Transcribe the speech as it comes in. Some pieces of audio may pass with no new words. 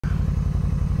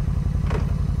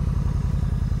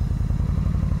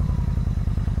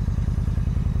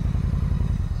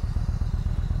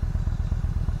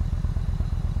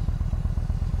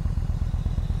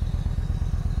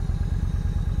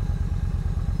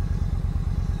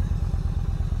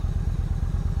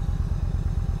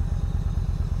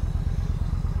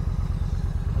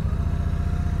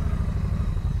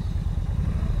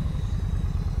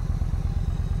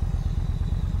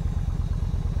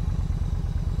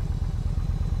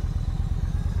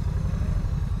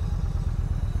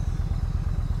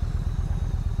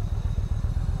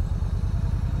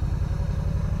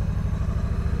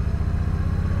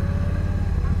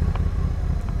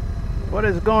What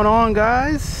is going on,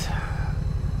 guys?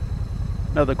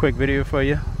 Another quick video for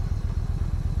you.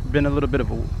 Been a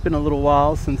little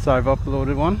while since I've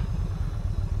uploaded one,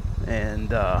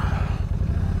 and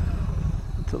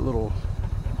it's a little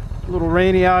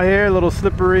rainy out here, a little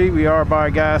slippery. We are by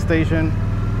a gas station,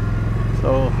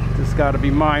 so just got to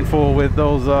be mindful with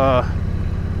those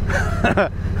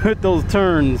with those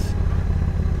turns.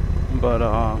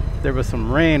 But there was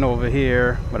some rain over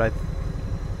here, but I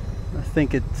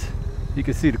think you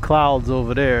can see the clouds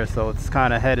over there, so it's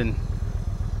kind of heading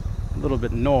a little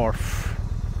bit northwest,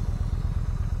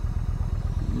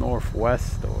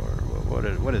 or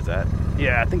what is that?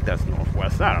 Yeah, I think that's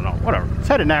northwest. I don't know, whatever, it's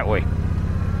heading that way,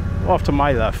 off to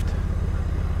my left.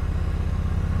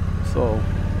 So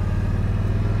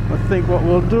I think what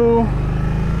we'll do,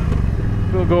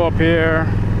 we'll go up here,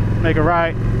 make a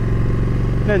right,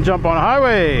 then jump on the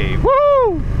highway.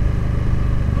 Woo!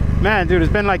 Man, dude, it's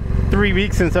been like 3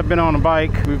 weeks since I've been on a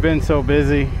bike. We've been so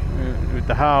busy with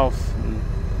the house,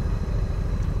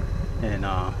 and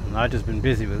I've just been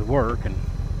busy with work and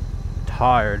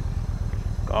tired.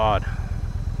 God,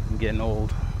 I'm getting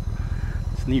old.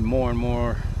 Just need more and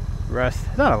more rest.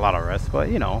 Not a lot of rest, but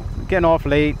you know, getting off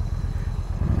late,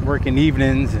 working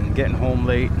evenings and getting home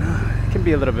late, it can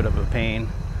be a little bit of a pain.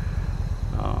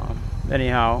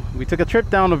 Anyhow, we took a trip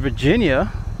down to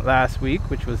Virginia last week,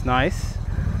 which was nice.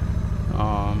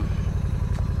 I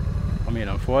mean,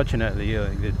 unfortunately,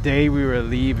 the day we were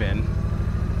leaving,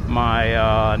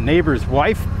 my neighbor's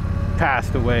wife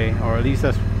passed away, or at least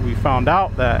we found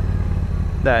out that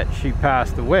she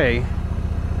passed away.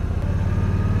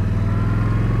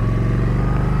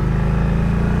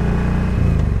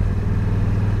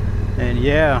 And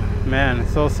yeah, man,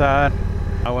 it's so sad.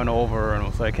 I went over and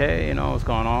was like, hey, you know, what's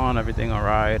going on? Everything all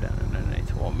right? And then they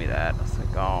told me that. I was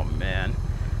like, oh man.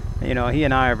 You know, he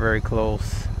and I are very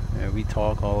close. We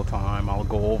talk all the time. I'll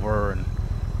go over and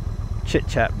chit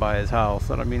chat by his house.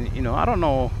 But I mean, you know, I don't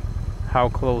know how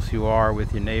close you are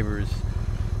with your neighbors.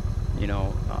 You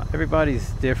know, everybody's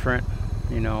different.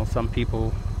 You know, some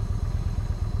people,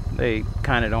 they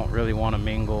kind of don't really want to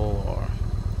mingle, or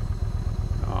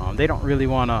they don't really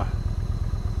want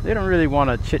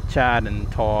to chit chat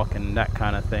and talk and that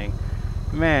kind of thing.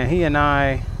 Man, he and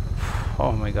I,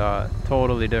 oh my God,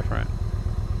 totally different.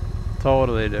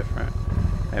 Totally different.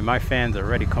 And my fans are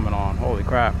already coming on. Holy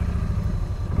crap.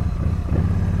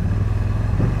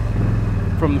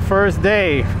 From the first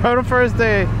day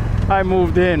I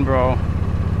moved in, bro,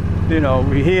 you know,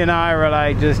 he and I were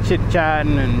like just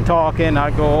chit-chatting and talking.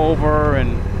 I'd go over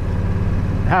and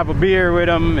have a beer with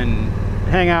him and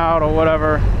hang out or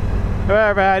whatever. If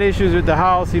I ever had issues with the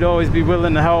house, he'd always be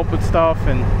willing to help with stuff.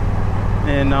 And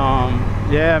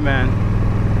yeah, man,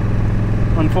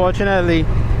 unfortunately,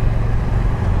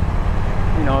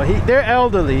 you know, they're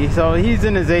elderly, so he's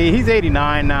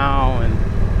 89 now, and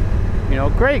you know,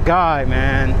 great guy,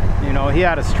 man. You know, he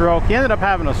had a stroke. He ended up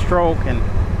having a stroke, and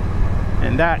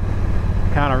that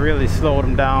kind of really slowed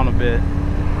him down a bit.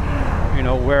 You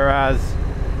know, whereas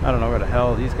I don't know where the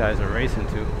hell these guys are racing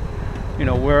to. You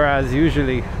know, whereas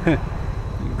usually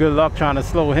good luck trying to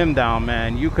slow him down,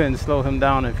 man. You couldn't slow him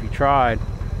down if you tried.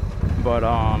 But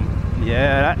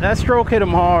yeah, that stroke hit him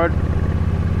hard,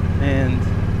 and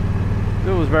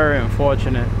it was very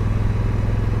unfortunate.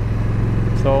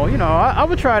 So, you know, I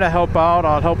would try to help out.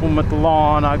 I'd help him with the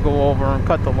lawn. I'd go over and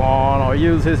cut the lawn, or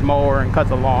use his mower and cut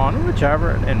the lawn,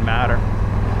 whichever. It didn't matter,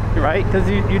 right? Because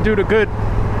you do the good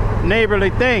neighborly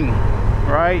thing,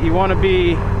 right? You want to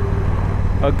be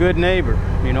a good neighbor.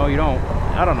 You know, you don't,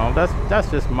 I don't know, that's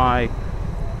just my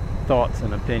thoughts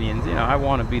and opinions. You know, I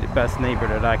want to be the best neighbor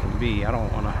that I can be. I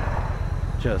don't want to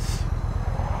just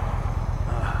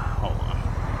hold on,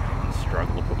 I'm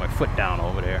struggling to put my foot down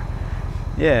over there.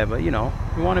 Yeah, but you know,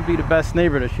 you want to be the best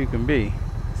neighbor that you can be.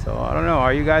 So I don't know,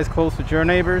 are you guys close with your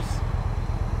neighbors?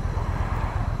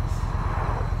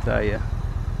 I'll tell you.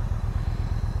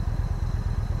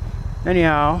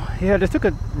 Anyhow, yeah, just took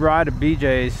a ride to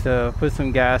BJ's to put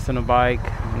some gas in the bike.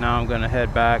 Now I'm gonna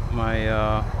head back.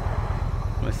 My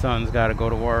son's got to go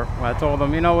to work. I told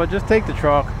him, you know what, just take the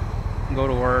truck and go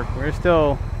to work. We're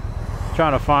still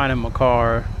trying to find him a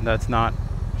car that's not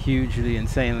hugely,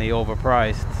 insanely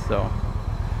overpriced. So,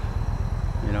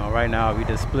 you know, right now we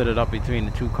just split it up between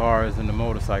the two cars and the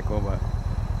motorcycle. But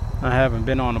I haven't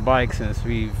been on a bike since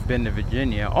we've been to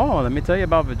Virginia. Oh, let me tell you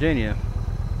about Virginia.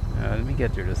 Let me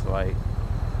get through this light.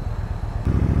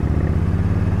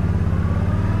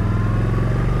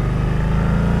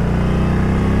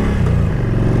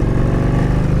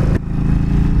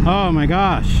 Oh my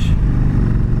gosh.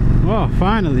 Well,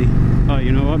 finally. Oh,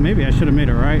 you know what? Maybe I should have made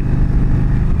it right.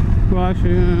 Well,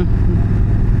 actually,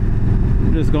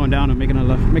 I'm just going down and making a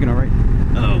left, making a right.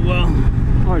 Oh well.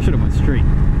 Oh, I should have went straight.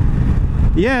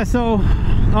 Yeah, so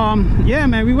yeah,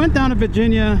 man, we went down to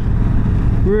Virginia.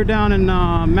 We were down in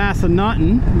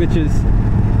Massanutten, which is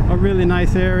a really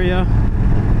nice area.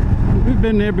 We've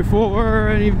been there before,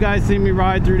 and you guys seen me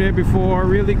ride through there before.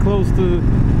 Really close to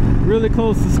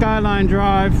Skyline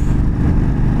Drive.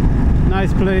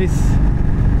 Nice place.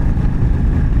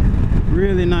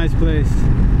 Really nice place.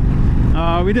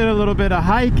 We did a little bit of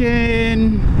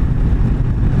hiking.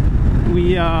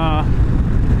 We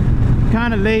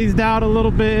kind of lazed out a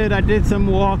little bit. I did some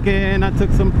walking. I took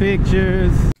some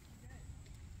pictures.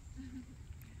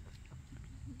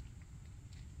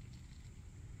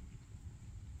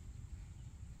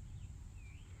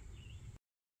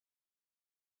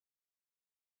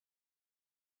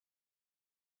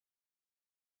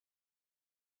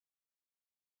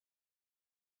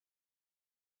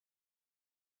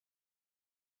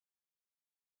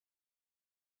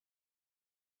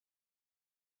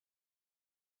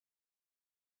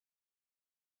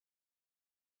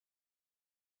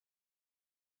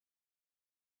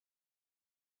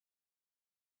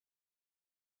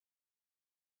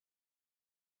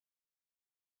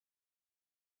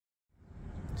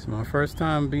 It's my first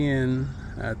time being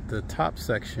at the top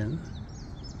section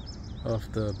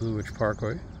of the Blue Ridge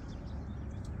Parkway.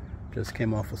 Just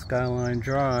came off of Skyline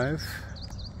Drive,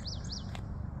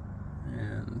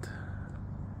 and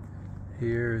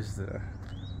here's the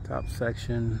top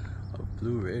section of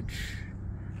Blue Ridge.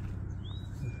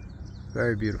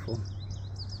 Very beautiful.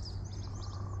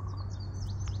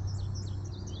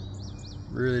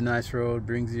 Really nice road,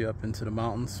 brings you up into the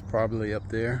mountains, probably up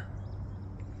there.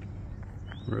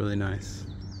 Really nice.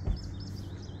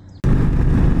 You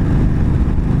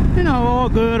know, all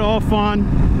good, all fun.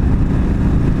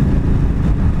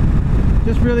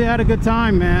 Just really had a good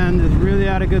time, man. Just really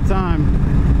had a good time.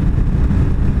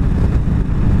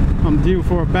 I'm due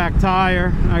for a back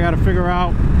tire. I gotta figure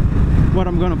out what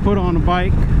I'm gonna put on the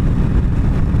bike.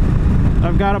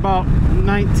 I've got about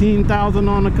 19,000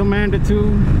 on the Commander 2,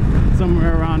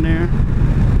 somewhere around there.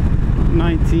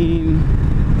 19.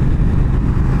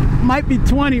 Might be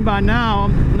 20 by now.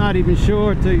 I'm not even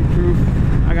sure, to tell you the truth.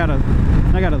 I gotta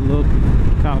look,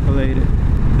 calculate it.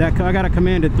 That I got a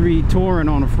Commander 3 Touring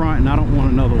on the front, and I don't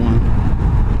want another one,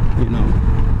 you know.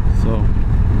 So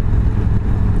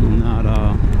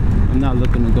I'm not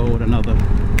looking to go with another.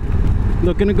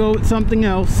 Looking to go with something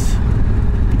else.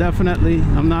 Definitely,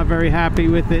 I'm not very happy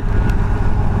with it.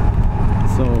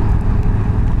 So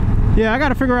yeah, I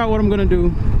gotta figure out what I'm gonna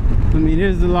do. I mean,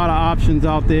 there's a lot of options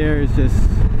out there. It's just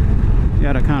you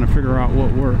gotta kind of figure out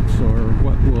what works or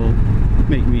what will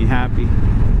make me happy.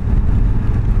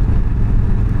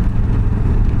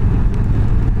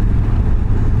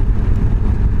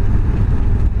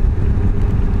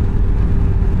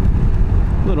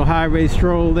 Little highway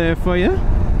stroll there for you.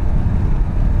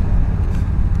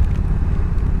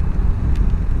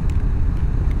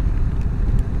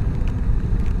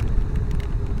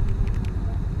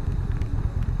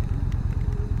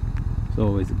 It's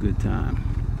always a good time.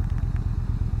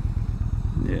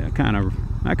 Yeah,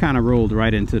 I kind of rolled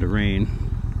right into the rain.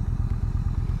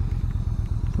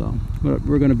 So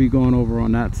we're going to be going over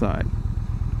on that side.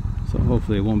 So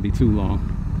hopefully it won't be too long.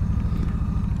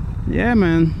 Yeah,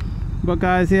 man. But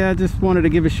guys, yeah, I just wanted to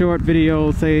give a short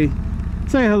video, say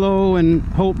hello, and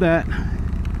hope that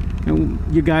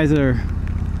you guys are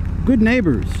good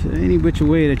neighbors. Any which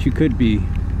way that you could be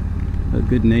a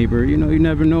good neighbor. You know, you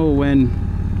never know when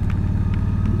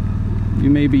you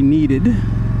may be needed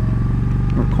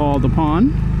or called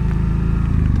upon.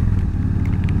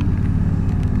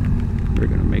 We're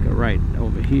gonna make a right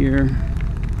over here.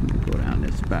 We'll go down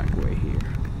this back way here.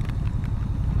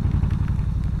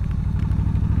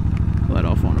 Let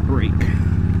off on a brake.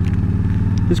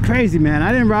 It's crazy, man.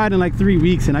 I didn't ride in like 3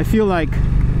 weeks, and I feel like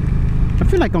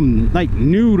I'm like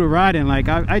new to riding. Like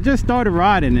I just started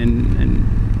riding, and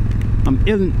I'm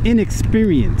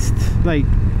inexperienced. Like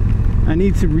I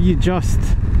need to readjust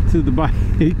to the bike.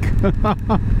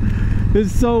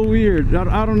 It's so weird.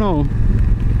 I don't know.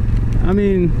 I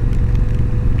mean,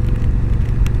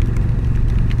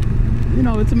 you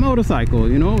know, it's a motorcycle,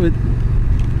 you know, it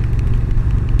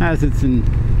has its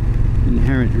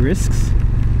inherent risks,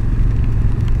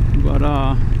 but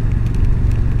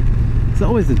it's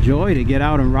always a joy to get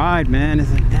out and ride, man.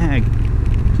 It's like, dang,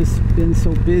 just been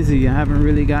so busy. I haven't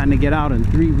really gotten to get out in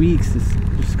 3 weeks. It's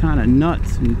just kind of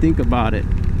nuts when you think about it,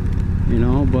 you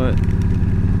know, but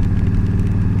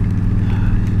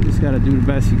you just got to do the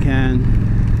best you can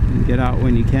and get out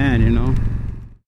when you can, you know.